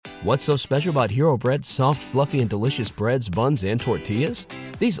What's so special about Hero Bread's soft, fluffy, and delicious breads, buns, and tortillas?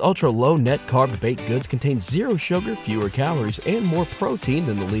 These ultra-low net-carb baked goods contain zero sugar, fewer calories, and more protein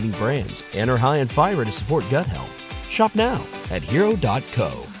than the leading brands, and are high in fiber to support gut health. Shop now at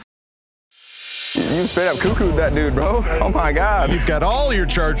hero.co. You straight up cuckooed that dude, bro. Oh my God. You've got all your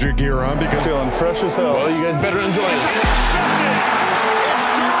Charger gear on because Feeling fresh as hell. Well, you guys better enjoy it.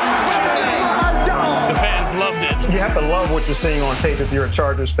 The fans loved it. You have to love what you're seeing on tape if you're a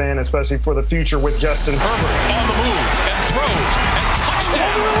Chargers fan, especially for the future with Justin Herbert. On the move and throws and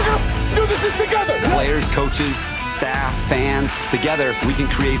touchdown. Do this together. Players, coaches, staff, fans, together we can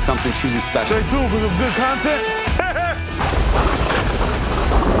create something truly special. Stay tuned for some good content.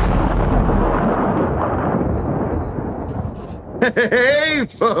 hey,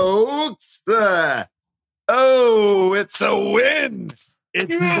 folks. It's a win.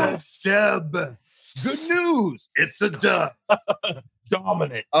 It's a dub. Good news. It's a dub.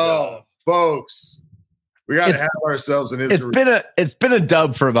 Dominant. Oh, folks. We got to have ourselves an Israel. It's been a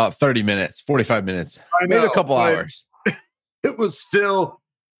dub for about 30 minutes, 45 minutes. Maybe a couple hours. It was still,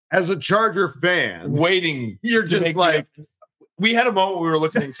 as a Charger fan, waiting. You're just like, we had a moment where we were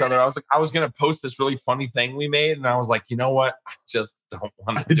looking at each other. I was like, I was going to post this really funny thing we made. And I was like, you know what? I just don't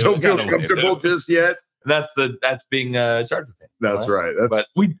want to do it. Don't feel comfortable just yet. That's being a Charger fan. That's right. But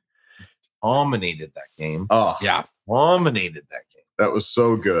we dominated that game. Oh, yeah. Dominated that game. That was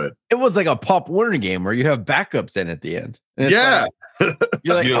so good. It was like a Pop Warner game where you have backups in at the end. Yeah. Like,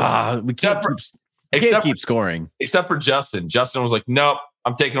 you're like, we can't keep scoring. Except for Justin. Justin was like, nope,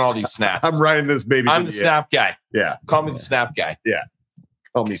 I'm taking all these snaps. I'm riding this baby. I'm the snap guy. Yeah. Call me the snap guy. Yeah.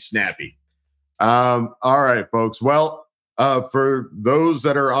 Call me Snappy. All right, folks. Well, for those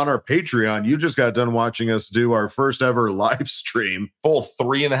that are on our Patreon, you just got done watching us do our first ever live stream. Full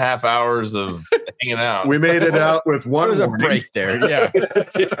 3.5 hours of hanging out. We made it out with one There was a break there. Yeah.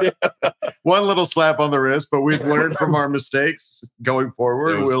 One little slap on the wrist, but we've learned from our mistakes going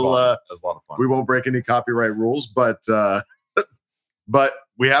forward. It was a lot of fun. We won't break any copyright rules, but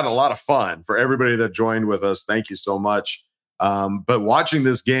we had a lot of fun. For everybody that joined with us, thank you so much. But watching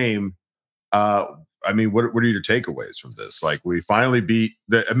this game, I mean, what are your takeaways from this? Like, we finally beat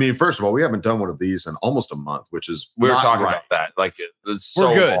first of all, we haven't done one of these in almost a month, which is we were talking about that. Like, it's so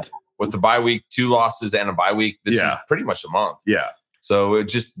we're good long. With the bye week, 2 losses and a bye week. This is pretty much a month. Yeah. So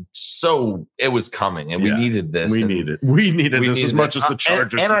it was coming, and we needed this. We needed this as much as the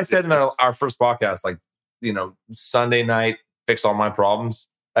Chargers. And I said in our first podcast, like, Sunday night, fix all my problems.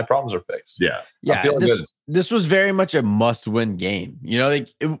 My problems are fixed. Yeah. Yeah. This was very much a must-win game.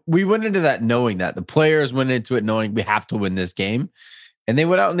 We went into that knowing that. The players went into it knowing we have to win this game. And they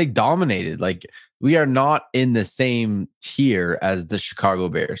went out and they dominated. Like, we are not in the same tier as the Chicago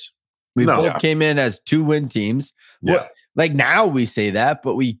Bears. We both came in as 2-win teams. Yeah. Like, now we say that,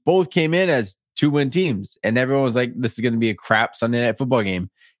 but we both came in as 2-win teams. And everyone was like, this is going to be a crap Sunday night football game.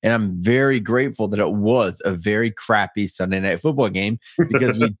 And I'm very grateful that it was a very crappy Sunday night football game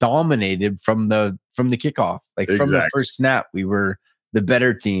because we dominated from the kickoff. Like, from the first snap, we were the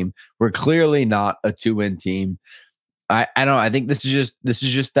better team. We're clearly not a 2-win team. I don't know. I think this is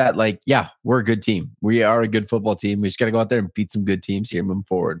just that, like, yeah, we're a good team. We are a good football team. We just got to go out there and beat some good teams here moving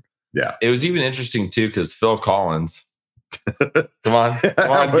forward. Yeah. It was even interesting too, because Phil Collins, come on,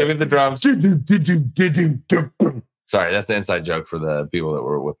 give me the drums. Sorry, that's the inside joke for the people that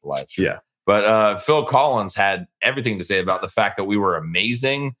were with the live stream. Yeah. But Phil Collins had everything to say about the fact that we were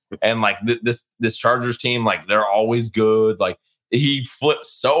amazing. And like this Chargers team, like, they're always good. Like, he flipped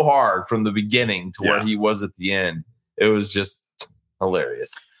so hard from the beginning to where he was at the end. It was just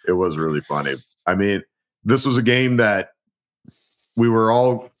hilarious. It was really funny. I mean, this was a game that we were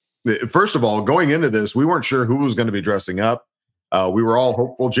all, first of all, going into this, we weren't sure who was going to be dressing up. We were all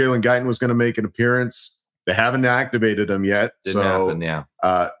hopeful Jalen Guyton was going to make an appearance. They haven't activated him yet. Didn't happen, yeah.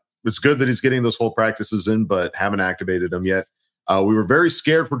 It's good that he's getting those full practices in, but haven't activated him yet. We were very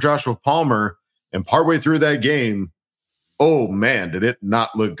scared for Joshua Palmer, and partway through that game, oh man, did it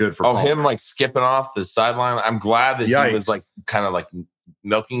not look good for Palmer. Him like skipping off the sideline. I'm glad that he was like kind of like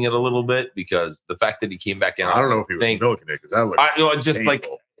milking it a little bit, because the fact that he came back in, I don't know if he was milking it, because that looked just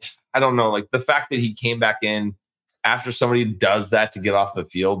painful. Like, I don't know, like the fact that he came back in after somebody does that to get off the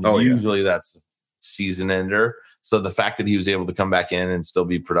field, usually that's the season ender. So the fact that he was able to come back in and still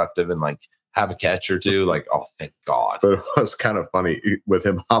be productive and like have a catch or two, like, oh, thank God. But it was kind of funny with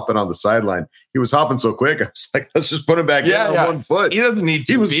him hopping on the sideline. He was hopping so quick. I was like, let's just put him back in on 1 foot. He doesn't need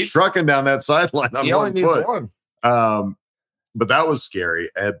to. He was trucking down that sideline on 1 foot. One. But that was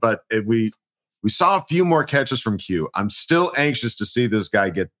scary. But we We saw a few more catches from Q. I'm still anxious to see this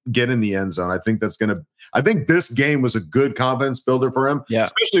guy get in the end zone. I think this game was a good confidence builder for him. Yeah.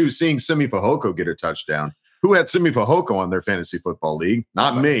 Especially seeing Simi Fehoko get a touchdown. Who had Simi Fehoko on their fantasy football league?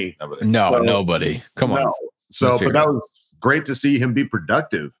 Not me. Nobody. Come on. So, but that was great to see him be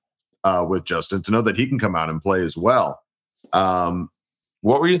productive with Justin, to know that he can come out and play as well.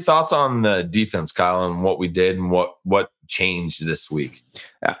 What were your thoughts on the defense, Kyle, and what we did and what changed this week?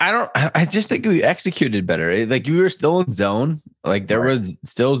 I just think we executed better. Like, we were still in zone. Like, there was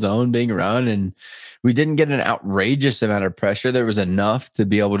still zone being run, and we didn't get an outrageous amount of pressure. There was enough to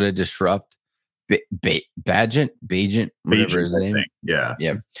be able to disrupt Bagent, whatever his name. Yeah.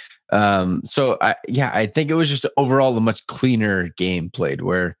 So I think it was just overall a much cleaner game played,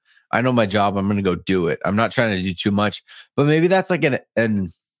 where I know my job, I'm going to go do it. I'm not trying to do too much, but maybe that's like a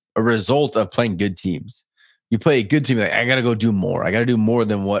result of playing good teams. You play a good team, like, I got to go do more. I got to do more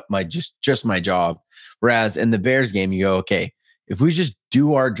than what just my job. Whereas in the Bears game, you go, okay, if we just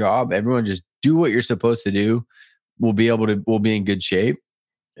do our job, everyone just do what you're supposed to do, we'll be in good shape.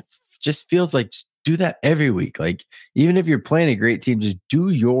 It just feels like just do that every week. Like, even if you're playing a great team, just do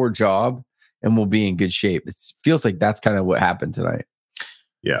your job and we'll be in good shape. It feels like that's kind of what happened tonight.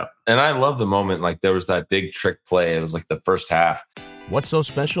 Yeah. And I love the moment, like, there was that big trick play. It was like the first half. What's so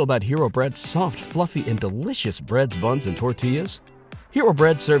special about Hero Bread's soft, fluffy, and delicious breads, buns, and tortillas? Hero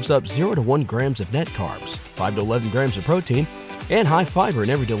Bread serves up 0 to 1 grams of net carbs, 5 to 11 grams of protein, and high fiber in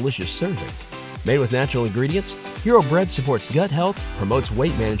every delicious serving. Made with natural ingredients, Hero Bread supports gut health, promotes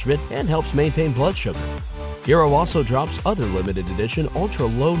weight management, and helps maintain blood sugar. Hero also drops other limited edition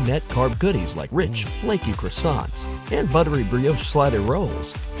ultra-low net carb goodies like rich, flaky croissants and buttery brioche slider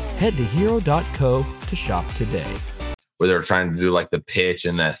rolls. Head to hero.co to shop today. Where they were trying to do like the pitch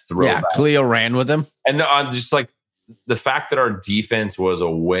and that throw. Yeah, Cleo ran with him. And I'm just like, the fact that our defense was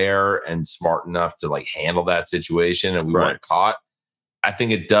aware and smart enough to like handle that situation and we weren't caught, I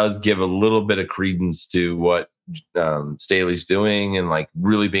think it does give a little bit of credence to what Staley's doing, and like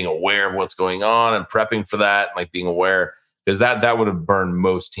really being aware of what's going on and prepping for that, and like being aware, because that would have burned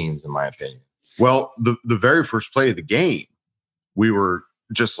most teams, in my opinion. Well, the very first play of the game, we were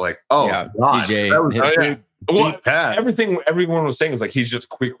just like, God, DJ, that was a big deep pass. Everything everyone was saying was like, he's just a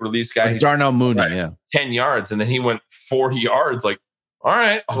quick release guy. Darnell Mooney, 10 yards, and then he went 40 yards. Like, all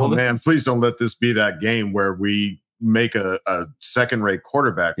right. Oh man, please don't let this be that game where we make a second-rate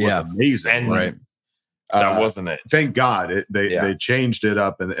quarterback look amazing. And right. That wasn't it. Thank God they changed it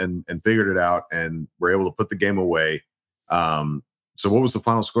up and figured it out and were able to put the game away. So what was the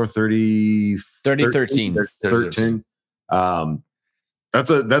final score? 13.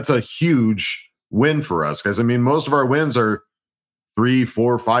 That's a huge win for us, because I mean, most of our wins are 3,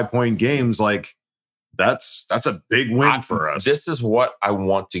 4, 5-point games. Like, that's a big win for us. This is what I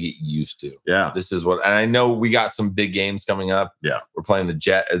want to get used to. Yeah. This is what, and I know we got some big games coming up. Yeah. We're playing the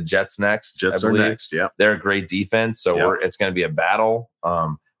Jets next. Jets are next. Yeah. They're a great defense. So it's going to be a battle.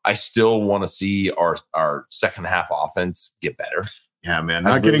 I still want to see our second half offense get better. Yeah, man.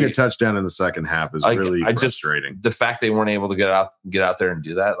 Not getting a touchdown in the second half is really frustrating. The fact they weren't able to get out there and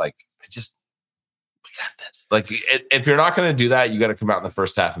do that, like, we got this. Like, if you're not going to do that, you got to come out in the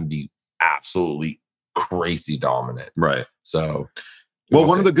first half and be absolutely crazy dominant. Right. So, well,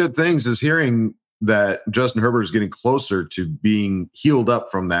 one of the good things is hearing that Justin Herbert is getting closer to being healed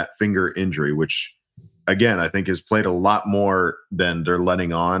up from that finger injury, which, again, I think has played a lot more than they're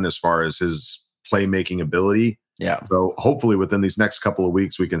letting on as far as his playmaking ability. Yeah. So hopefully within these next couple of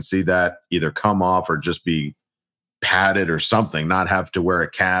weeks, we can see that either come off or just be padded or something, not have to wear a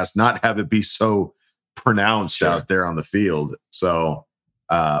cast, not have it be so pronounced out there on the field. So,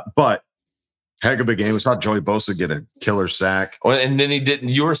 but heck of a game. We saw Joey Bosa get a killer sack. Well, and then he did.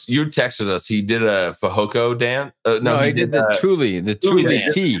 You texted us. He did a Fehoko dance. No, he did the Thule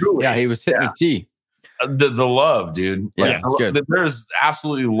T. Yeah, he was hitting the T. The love, dude. Yeah, it's good. There's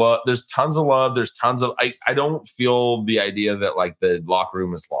absolutely love. There's tons of love. There's tons of. I don't feel the idea that like the locker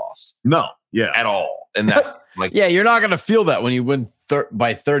room is lost. No, at all. And that like you're not gonna feel that when you win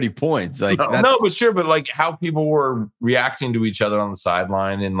by 30 points. Like no, but sure, but like how people were reacting to each other on the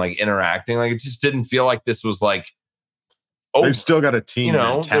sideline and like interacting, like it just didn't feel like this was like. Oh, they've still got a team.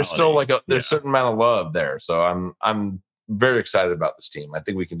 There's still like there's a certain amount of love there. So I'm very excited about this team. I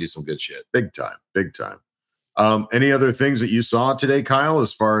think we can do some good shit. Big time. Any other things that you saw today, Kyle,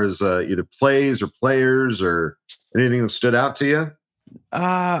 as far as either plays or players or anything that stood out to you?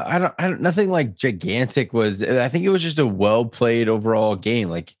 I don't nothing like gigantic was. I think it was just a well played overall game.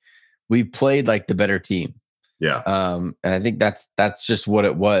 Like we played like the better team. Yeah. And I think that's just what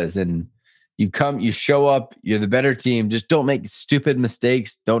it was. And you show up, you're the better team. Just don't make stupid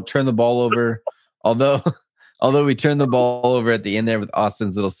mistakes. Don't turn the ball over. Although we turned the ball over at the end there with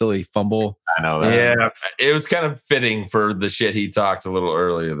Austin's little silly fumble. I know that. Yeah, it was kind of fitting for the shit he talked a little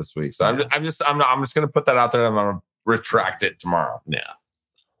earlier this week. So I'm just going to put that out there. And I'm going to retract it tomorrow.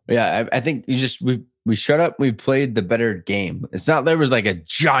 Yeah. I think we shut up. We played the better game. It's not there was like a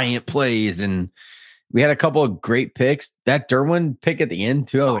giant plays and we had a couple of great picks. That Derwin pick at the end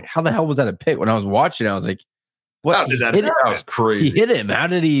too. I was like, how the hell was that a pick? When I was watching, I was like, what? How did that That was crazy. He hit him. How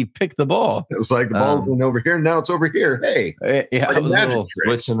did he pick the ball? It was like the ball's went over here. Now it's over here. Hey, Yeah, like it was a little,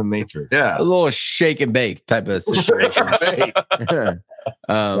 Glitch in the Matrix. yeah. a little shake and bake type of situation. Hey. Oh,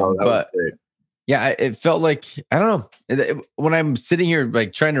 that was But great. yeah, it felt like, I don't know. When I'm sitting here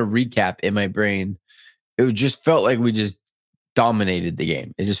like trying to recap in my brain, it just felt like we just dominated the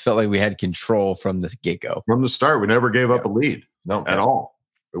game. It just felt like we had control from this get-go. From the start, we never gave up a lead No, at all.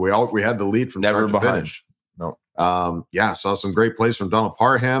 We had the lead from Never start to behind. finish. No. Saw some great plays from Donald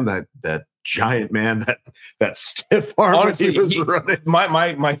Parham. That giant man, that stiff arm Honestly, he was running.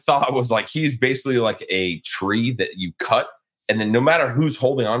 my thought was like he's basically like a tree that you cut, and then no matter who's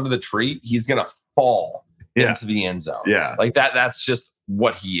holding onto the tree, he's gonna fall into the end zone. Yeah. Like that's just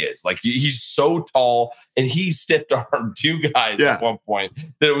what he is. Like he's so tall, and he stiff-armed two guys at one point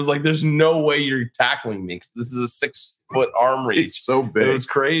that it was like, there's no way you're tackling me because this is a 6 foot arm reach. He's so big. It was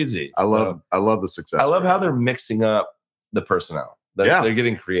crazy. I love the success. I love how they're mixing up the personnel. They're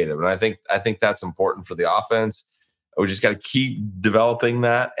getting creative, and I think that's important for the offense. We just got to keep developing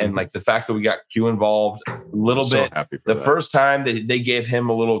that, and like the fact that we got Q involved a little bit. Happy for The that. first time that they gave him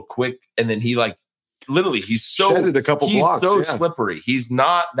a little quick, and then he like literally he's Shedded a couple blocks, so yeah. slippery. He's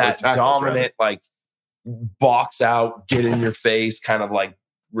not that tackles, dominant like box out, get in your face kind of like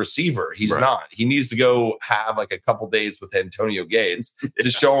receiver. He's not. He needs to go have like a couple days with Antonio Gates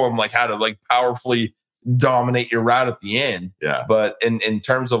to show him like how to like powerfully dominate your route at the end. Yeah. But in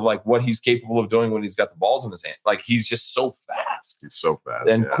terms of like what he's capable of doing when he's got the balls in his hand, like he's just so fast. He's so fast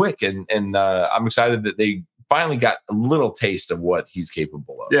And quick. And I'm excited that they finally got a little taste of what he's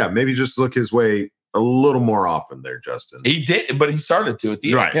capable of. Yeah, maybe just look his way a little more often there, Justin. He did, but he started to at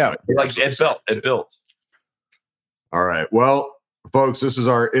the end. Yeah. Like it built. All right. Well, folks, this is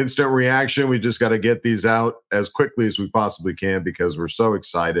our instant reaction. We just got to get these out as quickly as we possibly can because we're so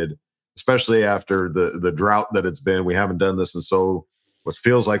excited, especially after the drought that it's been. We haven't done this in what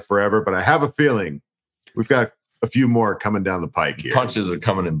feels like forever, but I have a feeling we've got a few more coming down the pike here. Punches are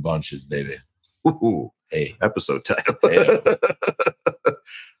coming in bunches, baby. Ooh, Hey. episode title. Hey.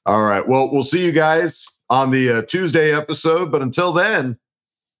 All right. Well, we'll see you guys on the Tuesday episode. But until then,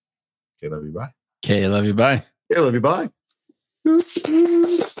 Okay, love you. Bye. Okay, love you. Bye. hey, love you. Bye.